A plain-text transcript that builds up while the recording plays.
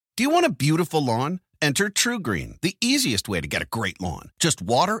Do you want a beautiful lawn? Enter TruGreen, the easiest way to get a great lawn. Just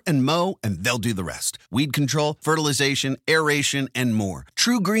water and mow, and they'll do the rest. Weed control, fertilization, aeration, and more.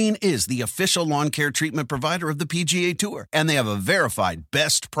 TruGreen is the official lawn care treatment provider of the PGA Tour, and they have a verified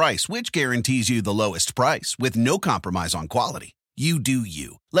best price, which guarantees you the lowest price with no compromise on quality. You do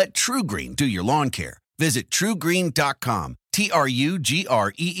you. Let TruGreen do your lawn care. Visit TruGreen.com,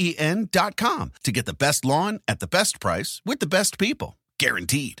 TruGreen.com, to get the best lawn at the best price with the best people.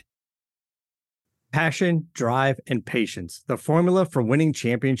 Guaranteed. Passion, drive, and patience. The formula for winning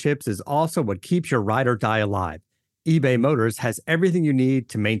championships is also what keeps your ride or die alive. eBay Motors has everything you need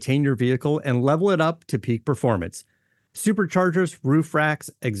to maintain your vehicle and level it up to peak performance. Superchargers, roof racks,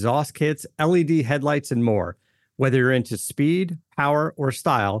 exhaust kits, LED headlights, and more. Whether you're into speed, power, or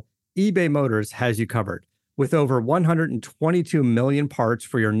style, eBay Motors has you covered. With over 122 million parts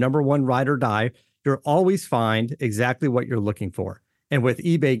for your number one ride or die, you'll always find exactly what you're looking for. And with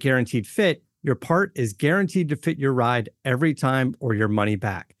eBay Guaranteed Fit, your part is guaranteed to fit your ride every time or your money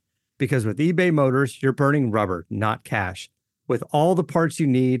back. Because with eBay Motors, you're burning rubber, not cash. With all the parts you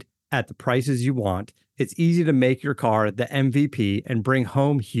need at the prices you want, it's easy to make your car the MVP and bring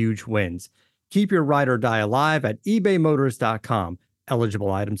home huge wins. Keep your ride or die alive at ebaymotors.com.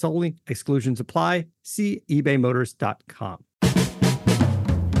 Eligible items only. Exclusions apply. See ebaymotors.com.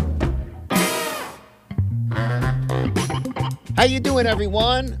 How you doing,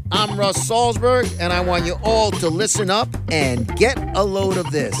 everyone? I'm Russ Salzberg, and I want you all to listen up and get a load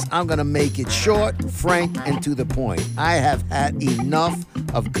of this. I'm going to make it short, frank, and to the point. I have had enough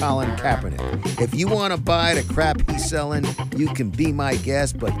of Colin Kaepernick. If you want to buy the crap he's selling, you can be my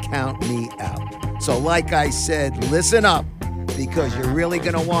guest, but count me out. So like I said, listen up, because you're really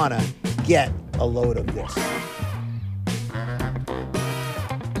going to want to get a load of this.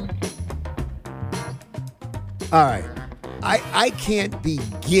 All right. I cannot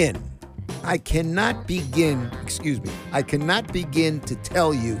begin to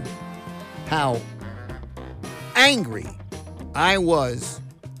tell you how angry I was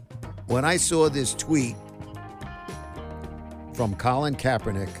when I saw this tweet from Colin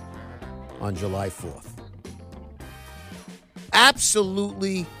Kaepernick on July 4th.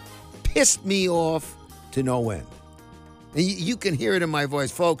 Absolutely pissed me off to no end. And you can hear it in my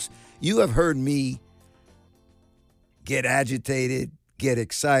voice. Folks, you have heard me get agitated, get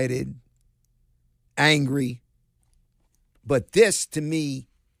excited, angry. But this, to me,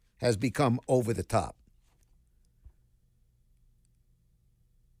 has become over the top.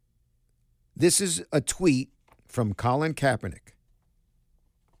 This is a tweet from Colin Kaepernick.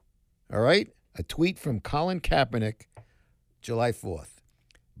 All right? A tweet from Colin Kaepernick, July 4th.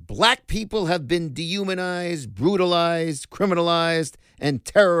 Black people have been dehumanized, brutalized, criminalized, and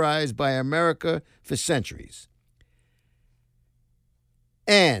terrorized by America for centuries,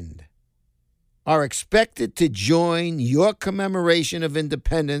 and are expected to join your commemoration of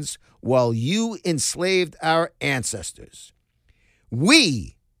independence while you enslaved our ancestors.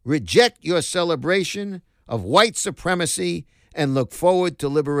 We reject your celebration of white supremacy and look forward to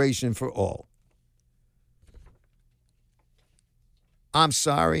liberation for all. I'm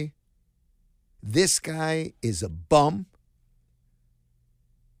sorry. This guy is a bum.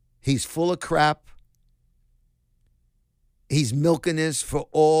 He's full of crap. He's milking this for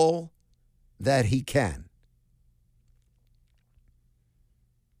all that he can.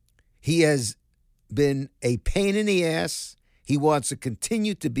 He has been a pain in the ass. He wants to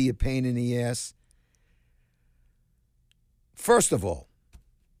continue to be a pain in the ass. First of all,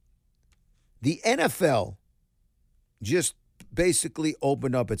 the NFL just basically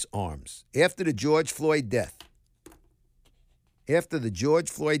opened up its arms after the George Floyd death.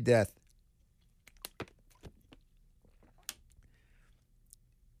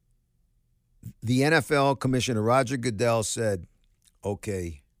 The NFL Commissioner Roger Goodell said,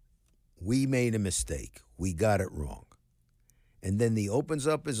 okay, we made a mistake. We got it wrong. And then he opens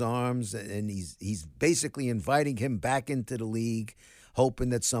up his arms and he's basically inviting him back into the league,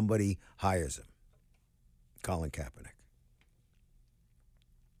 hoping that somebody hires him. Colin Kaepernick.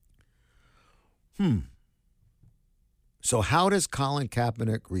 So how does Colin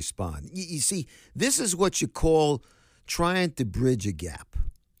Kaepernick respond? You see, this is what you call trying to bridge a gap.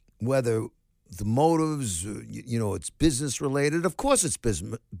 Whether the motives, it's business related. Of course it's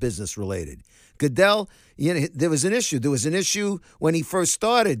business related. Goodell, there was an issue. There was an issue when he first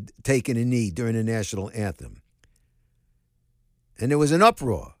started taking a knee during the national anthem. And there was an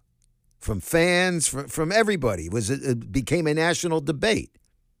uproar from fans, from everybody. It became a national debate.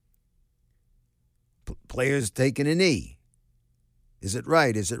 Players taking a knee. Is it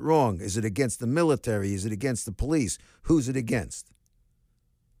right? Is it wrong? Is it against the military? Is it against the police? Who's it against?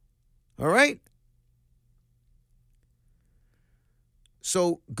 All right?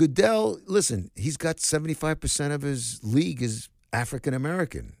 So Goodell, listen, he's got 75% of his league is African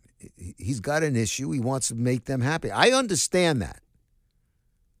American. He's got an issue. He wants to make them happy. I understand that.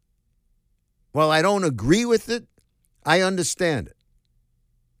 While I don't agree with it, I understand it.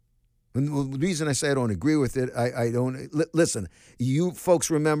 And the reason I say I don't agree with it, I don't... Listen, you folks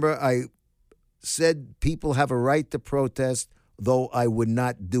remember I said people have a right to protest, though I would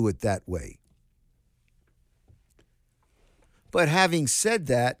not do it that way. But having said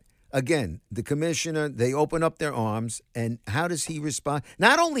that, again, the commissioner, they open up their arms, and how does he respond?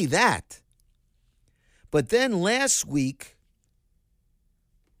 Not only that, but then last week,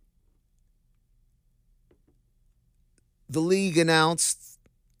 the league announced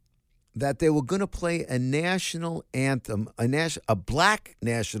that they were going to play a national anthem, a black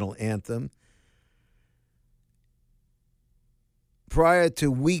national anthem, prior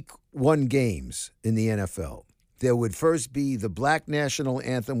to week 1 games in the NFL. There would first be the black national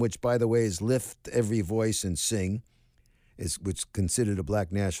anthem, which, by the way, is Lift Every Voice and Sing, which is considered a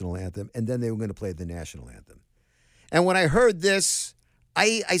black national anthem. And then they were going to play the national anthem. And when I heard this,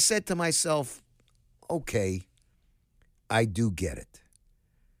 I said to myself, okay, I do get it.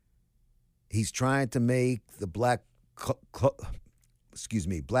 He's trying to make the black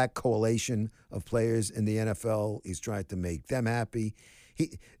coalition of players in the NFL, he's trying to make them happy.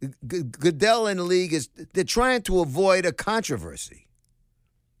 Goodell and the league they're trying to avoid a controversy.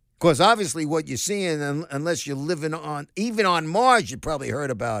 Because obviously what you're seeing, unless you're living even on Mars, you probably heard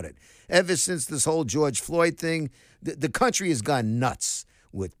about it. Ever since this whole George Floyd thing, the country has gone nuts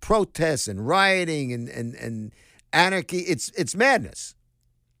with protests and rioting and anarchy. It's madness.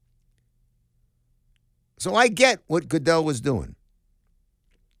 So I get what Goodell was doing.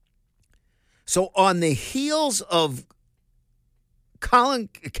 So on the heels of Colin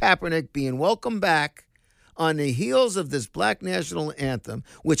Kaepernick being welcomed back, on the heels of this black national anthem,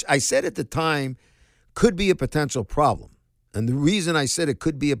 which I said at the time could be a potential problem. And the reason I said it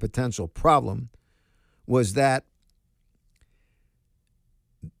could be a potential problem was that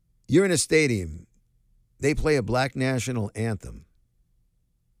you're in a stadium, they play a black national anthem,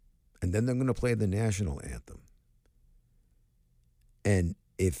 and then they're going to play the national anthem. And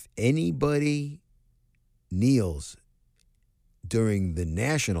if anybody kneels during the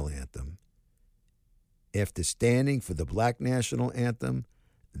national anthem, after standing for the black national anthem,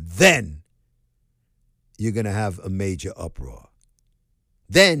 then you're going to have a major uproar.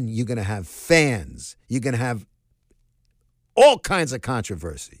 Then you're going to have fans. You're going to have all kinds of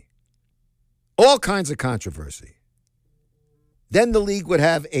controversy. All kinds of controversy. Then the league would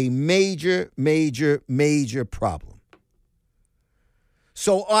have a major, major, major problem.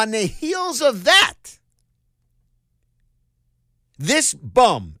 So on the heels of that, this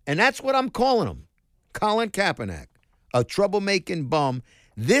bum, and that's what I'm calling him, Colin Kaepernick, a troublemaking bum,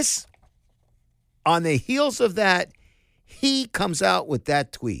 on the heels of that, he comes out with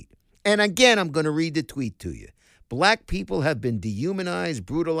that tweet. And again, I'm going to read the tweet to you. Black people have been dehumanized,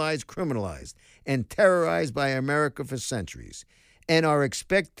 brutalized, criminalized, and terrorized by America for centuries, and are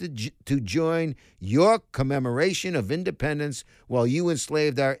expected to join your commemoration of independence while you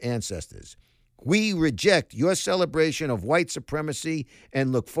enslaved our ancestors. We reject your celebration of white supremacy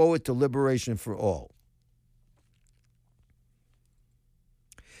and look forward to liberation for all.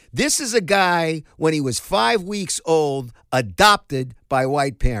 This is a guy, when he was 5 weeks old, adopted by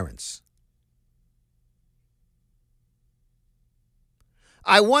white parents.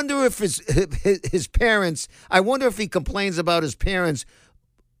 I wonder if his parents, I wonder if he complains about his parents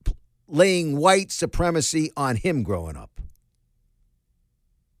laying white supremacy on him growing up.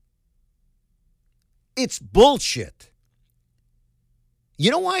 It's bullshit.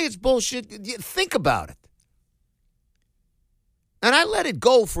 You know why it's bullshit? Think about it. And I let it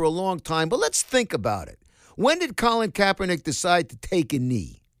go for a long time, but let's think about it. When did Colin Kaepernick decide to take a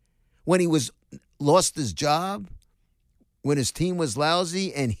knee? When he lost his job? When his team was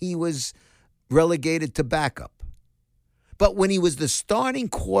lousy and he was relegated to backup? But when he was the starting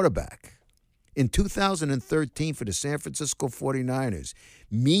quarterback in 2013 for the San Francisco 49ers,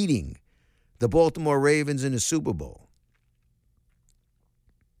 meeting the Baltimore Ravens in the Super Bowl,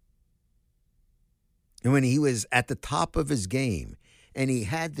 and when he was at the top of his game and he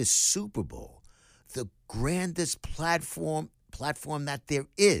had the Super Bowl, the grandest platform that there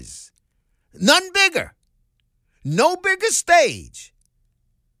is, none bigger, no bigger stage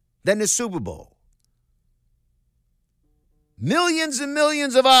than the Super Bowl. Millions and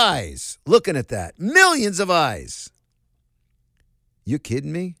millions of eyes looking at that. Millions of eyes. You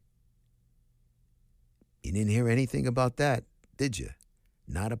kidding me? You didn't hear anything about that, did you?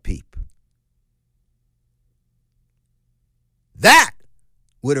 Not a peep. That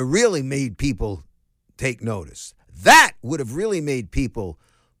would have really made people take notice. That would have really made people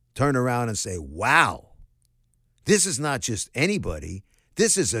turn around and say, wow, this is not just anybody.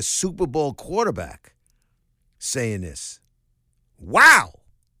 This is a Super Bowl quarterback saying this. Wow.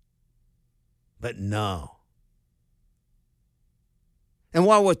 But no. And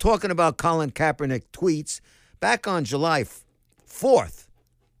while we're talking about Colin Kaepernick tweets, back on July 4th,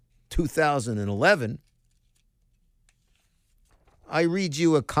 2011, I read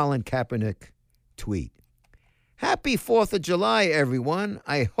you a Colin Kaepernick tweet. Happy 4th of July, everyone.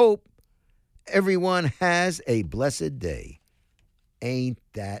 I hope everyone has a blessed day. Ain't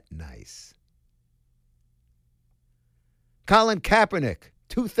that nice? Colin Kaepernick,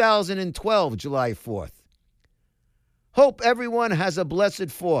 2012, July 4th. Hope everyone has a blessed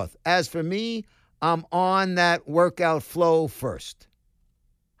 4th. As for me, I'm on that workout flow first.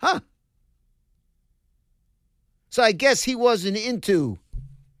 Huh. So I guess he wasn't into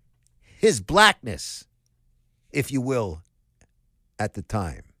his blackness, if you will, at the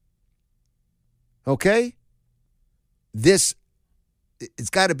time. Okay? It's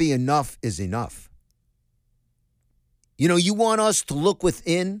got to be enough is enough. You know, you want us to look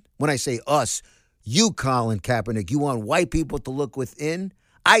within. When I say us, you, Colin Kaepernick, you want white people to look within.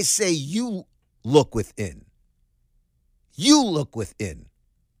 I say you look within. You look within.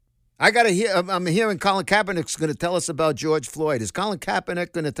 I'm hearing Colin Kaepernick's going to tell us about George Floyd. Is Colin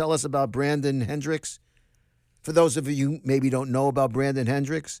Kaepernick going to tell us about Brandon Hendricks? For those of you who maybe don't know about Brandon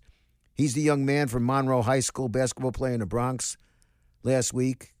Hendricks, he's the young man from Monroe High School, basketball player in the Bronx last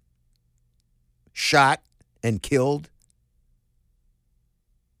week, shot and killed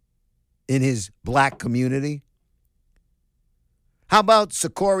in his black community. How about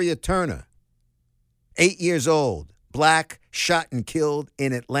Sequoia Turner, 8 years old, black, shot and killed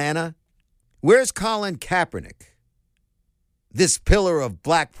in Atlanta? Where's Colin Kaepernick, this pillar of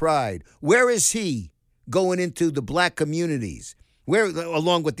black pride? Where is he going into the black communities? Where,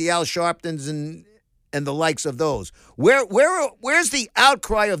 along with the Al Sharptons and the likes of those? Where's the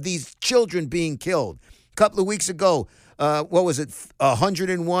outcry of these children being killed? A couple of weeks ago,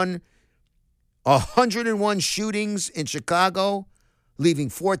 101 shootings in Chicago, leaving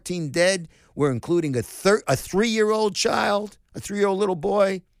 14 dead. We're including a 3-year-old child, a 3-year-old little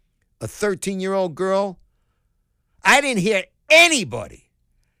boy, a 13-year-old girl. I didn't hear anybody,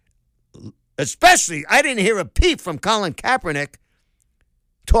 especially I didn't hear a peep from Colin Kaepernick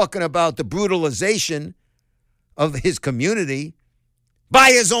talking about the brutalization of his community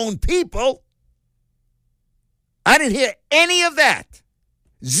by his own people. I didn't hear any of that.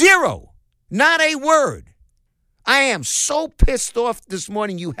 Zero. Not a word. I am so pissed off this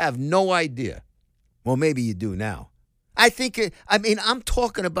morning, you have no idea. Well, maybe you do now. I'm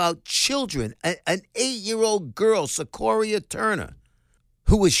talking about children. An 8-year-old girl, Sequoia Turner,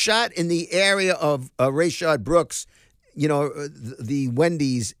 who was shot in the area of Rayshard Brooks, the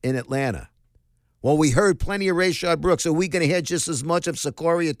Wendy's in Atlanta. Well, we heard plenty of Rayshard Brooks. Are we going to hear just as much of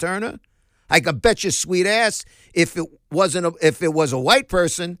Sequoia Turner? I can bet you sweet ass if it was a white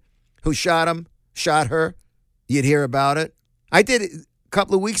person who shot her, you'd hear about it. I did it a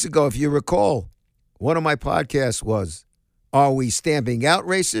couple of weeks ago, if you recall. One of my podcasts was, are we stamping out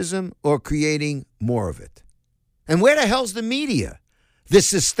racism or creating more of it? And where the hell's the media? The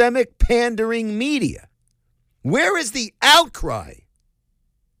systemic pandering media. Where is the outcry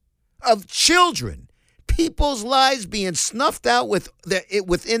of children, people's lives being snuffed out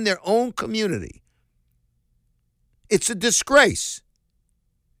within their own community? It's a disgrace.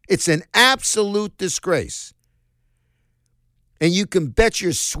 It's an absolute disgrace. And you can bet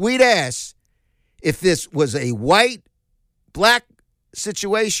your sweet ass if this was a white-black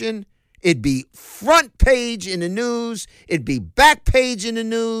situation, it'd be front page in the news, it'd be back page in the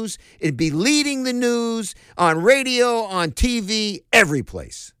news, it'd be leading the news, on radio, on TV, every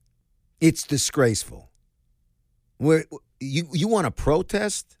place. It's disgraceful. You want to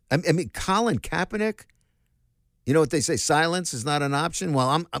protest? I mean, Colin Kaepernick? You know what they say, silence is not an option?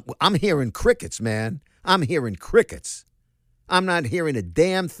 Well, I'm hearing crickets, man. I'm hearing crickets. I'm not hearing a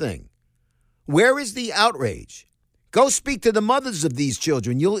damn thing. Where is the outrage? Go speak to the mothers of these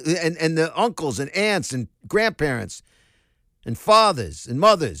children, and the uncles and aunts and grandparents and fathers and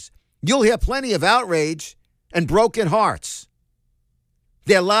mothers. You'll hear plenty of outrage and broken hearts.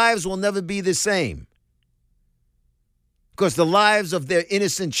 Their lives will never be the same because the lives of their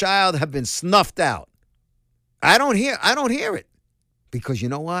innocent child have been snuffed out. I don't hear it because you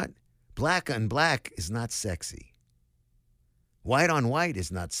know what? Black on black is not sexy. White on white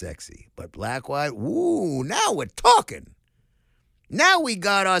is not sexy, but black, white, woo, now we're talking. Now we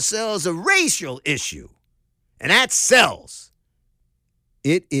got ourselves a racial issue, and that sells.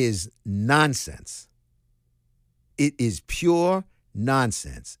 It is nonsense. It is pure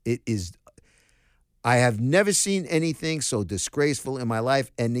nonsense. It is. I have never seen anything so disgraceful in my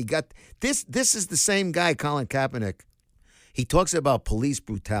life. And he got this. This is the same guy, Colin Kaepernick. He talks about police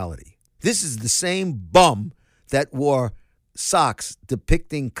brutality. This is the same bum that wore socks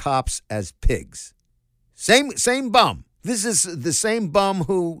depicting cops as pigs. Same bum. This is the same bum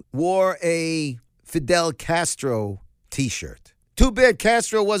who wore a Fidel Castro T-shirt. Too bad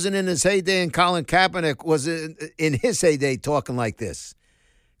Castro wasn't in his heyday and Colin Kaepernick was in his heyday talking like this.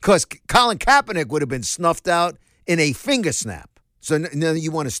 Because Colin Kaepernick would have been snuffed out in a finger snap. So now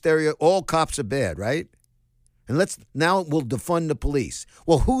you want to stereo, all cops are bad, right? And we'll defund the police.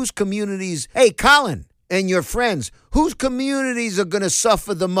 Well, whose communities, hey, Colin and your friends, whose communities are going to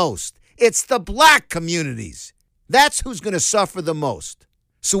suffer the most? It's the black communities. That's who's going to suffer the most.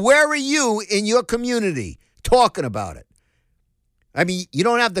 So where are you in your community talking about it? I mean, you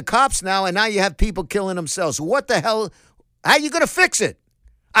don't have the cops now, and now you have people killing themselves. What the hell? How are you going to fix it?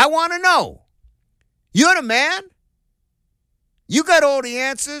 I want to know. You're the man. You got all the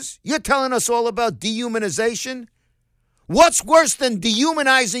answers. You're telling us all about dehumanization. What's worse than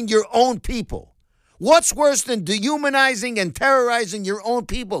dehumanizing your own people? What's worse than dehumanizing and terrorizing your own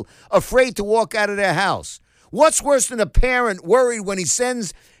people, afraid to walk out of their house? What's worse than a parent worried when he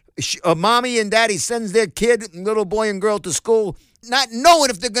sends, mommy and daddy sends their kid, little boy and girl to school, not knowing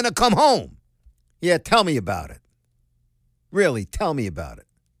if they're going to come home? Yeah, tell me about it. Really, tell me about it.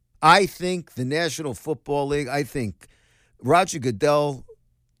 I think the National Football League, I think Roger Goodell,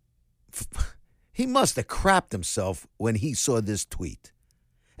 he must have crapped himself when he saw this tweet.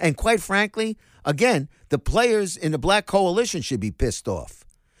 And quite frankly, again, the players in the Black Coalition should be pissed off.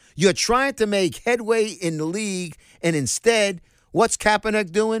 You're trying to make headway in the league, and instead, what's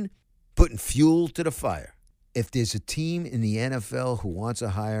Kaepernick doing? Putting fuel to the fire. If there's a team in the NFL who wants to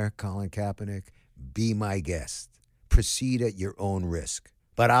hire Colin Kaepernick, be my guest. Proceed at your own risk.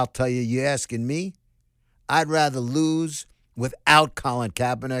 But I'll tell you, you're asking me, I'd rather lose without Colin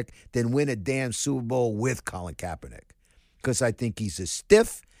Kaepernick than win a damn Super Bowl with Colin Kaepernick. Because I think he's a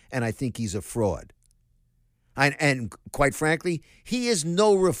stiff and I think he's a fraud. And quite frankly, he is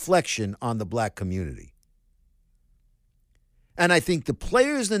no reflection on the black community. And I think the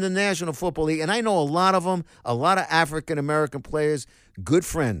players in the National Football League, and I know a lot of them, a lot of African-American players, good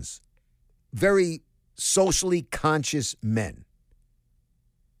friends, very socially conscious men,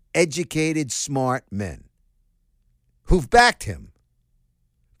 educated, smart men who've backed him.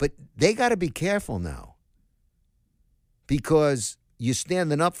 But they got to be careful now because you're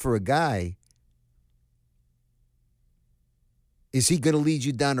standing up for a guy. Is he going to lead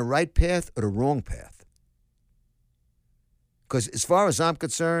you down the right path or the wrong path? Because as far as I'm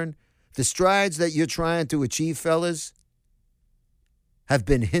concerned, the strides that you're trying to achieve, fellas, have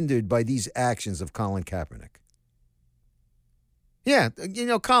been hindered by these actions of Colin Kaepernick. Yeah,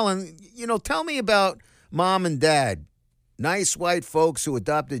 Colin, tell me about mom and dad, nice white folks who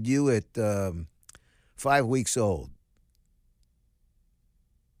adopted you at 5 weeks old.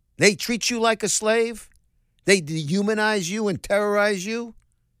 They treat you like a slave? They dehumanize you and terrorize you?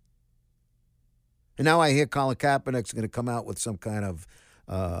 And now I hear Colin Kaepernick's going to come out with some kind of,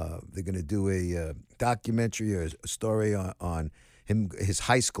 they're going to do a documentary or a story on him, his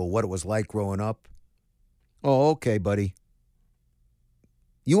high school, what it was like growing up. Oh, okay, buddy.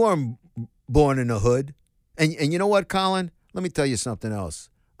 You weren't born in the hood. And you know what, Colin? Let me tell you something else.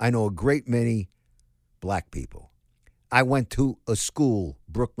 I know a great many black people. I went to a school,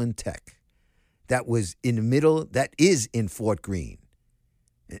 Brooklyn Tech, that was in the middle, that is in Fort Greene.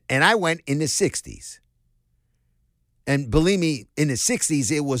 And I went in the 60s. And believe me, in the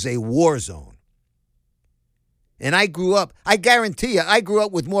 60s, it was a war zone. And I grew up, I guarantee you, I grew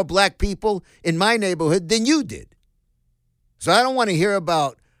up with more black people in my neighborhood than you did. So I don't want to hear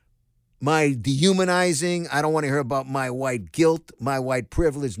about my dehumanizing. I don't want to hear about my white guilt, my white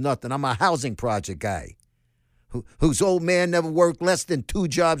privilege, nothing. I'm a housing project guy whose old man never worked less than 2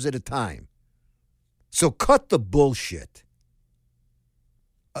 jobs at a time. So cut the bullshit.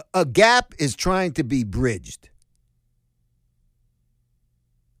 A gap is trying to be bridged.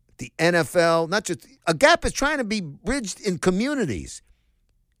 The NFL, not just, a gap is trying to be bridged in communities.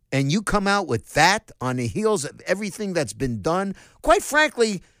 And you come out with that on the heels of everything that's been done, quite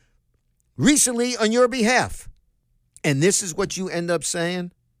frankly, recently on your behalf. And this is what you end up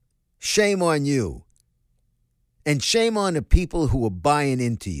saying? Shame on you. And shame on the people who are buying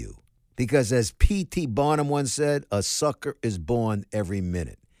into you. Because as P.T. Barnum once said, a sucker is born every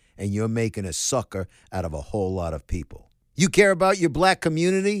minute. And you're making a sucker out of a whole lot of people. You care about your black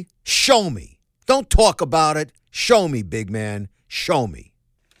community? Show me. Don't talk about it. Show me, big man. Show me.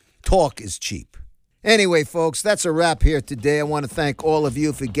 talk is cheap. Anyway, folks, that's a wrap here today. I want to thank all of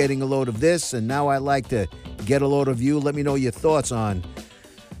you for getting a load of this, and now I'd like to get a load of you. Let me know your thoughts on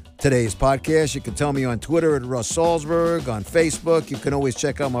today's podcast. You can tell me on Twitter at Russ Salzberg, on Facebook. You can always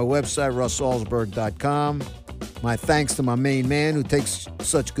check out my website, russsalzberg.com. My thanks to my main man who takes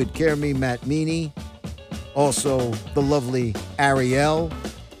such good care of me, Matt Meany. Also, the lovely Ariel.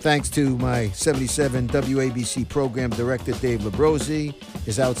 Thanks to my 77 WABC program director, Dave Labrosi,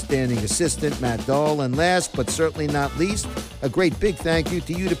 his outstanding assistant, Matt Dahl, and last but certainly not least, a great big thank you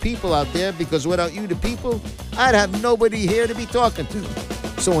to you, the people out there, because without you, the people, I'd have nobody here to be talking to.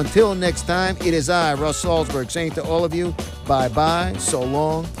 So until next time, it is I, Russ Salzberg, saying to all of you, bye-bye, so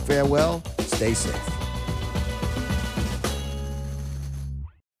long, farewell, stay safe.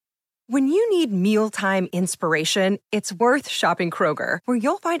 When you need mealtime inspiration, it's worth shopping Kroger, where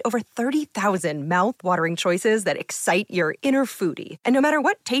you'll find over 30,000 mouth-watering choices that excite your inner foodie. And no matter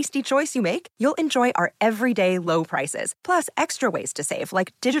what tasty choice you make, you'll enjoy our everyday low prices, plus extra ways to save,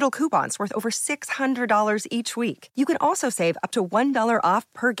 like digital coupons worth over $600 each week. You can also save up to $1 off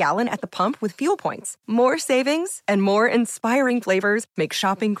per gallon at the pump with fuel points. More savings and more inspiring flavors make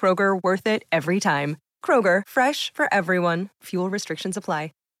shopping Kroger worth it every time. Kroger, fresh for everyone. Fuel restrictions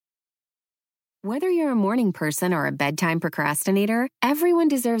apply. Whether you're a morning person or a bedtime procrastinator, everyone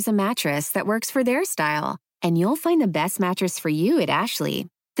deserves a mattress that works for their style. And you'll find the best mattress for you at Ashley.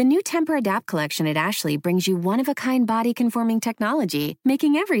 The new Tempur-Adapt collection at Ashley brings you one-of-a-kind body-conforming technology,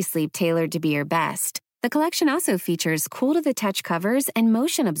 making every sleep tailored to be your best. The collection also features cool-to-the-touch covers and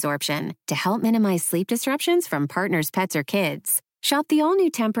motion absorption to help minimize sleep disruptions from partners, pets, or kids. Shop the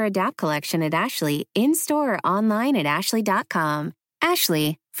all-new Tempur-Adapt collection at Ashley, in-store or online at ashley.com.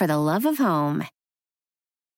 Ashley, for the love of home.